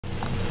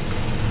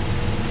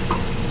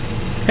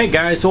Hey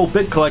guys, Old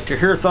Bit Collector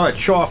here. Thought I'd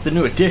show off the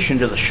new addition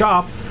to the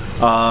shop.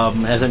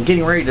 As I'm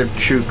getting ready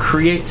to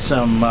create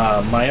some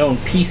my own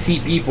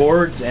PCB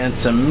boards and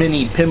some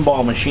mini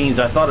pinball machines,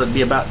 I thought it'd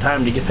be about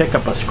time to pick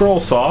up a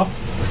scroll saw.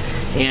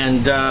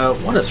 And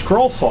what a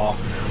scroll saw!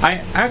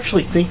 I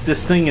actually think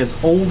this thing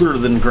is older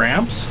than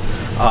Gramps.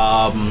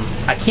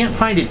 I can't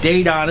find a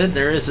date on it.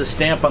 There is a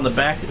stamp on the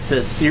back that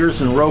says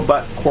Sears and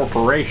Roebuck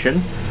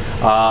Corporation.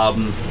 But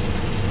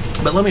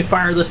let me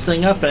fire this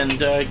thing up and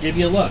give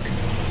you a look.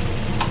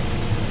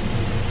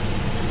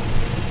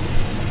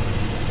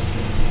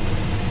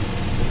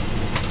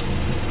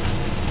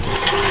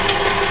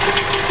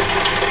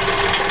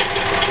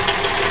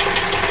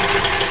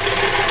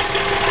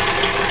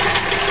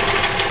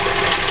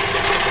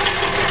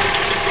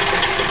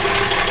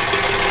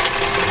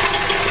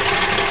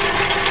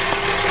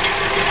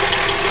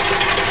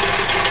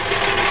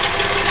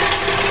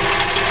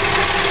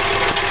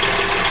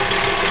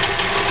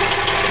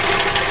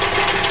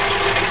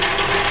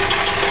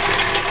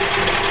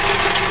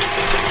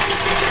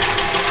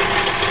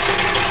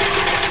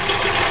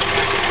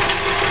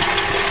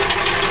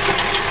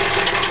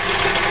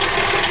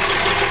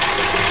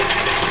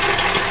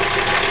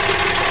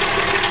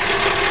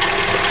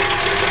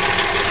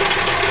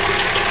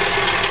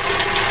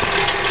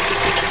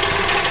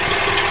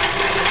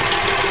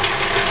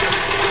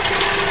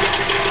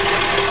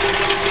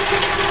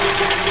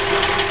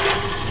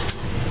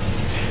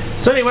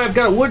 So anyway, I've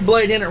got a wood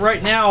blade in it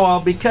right now.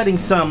 I'll be cutting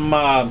some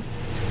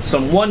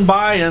 1x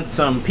and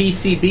some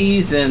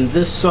PCBs, and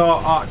this saw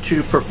ought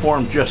to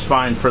perform just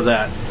fine for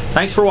that.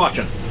 Thanks for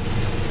watching.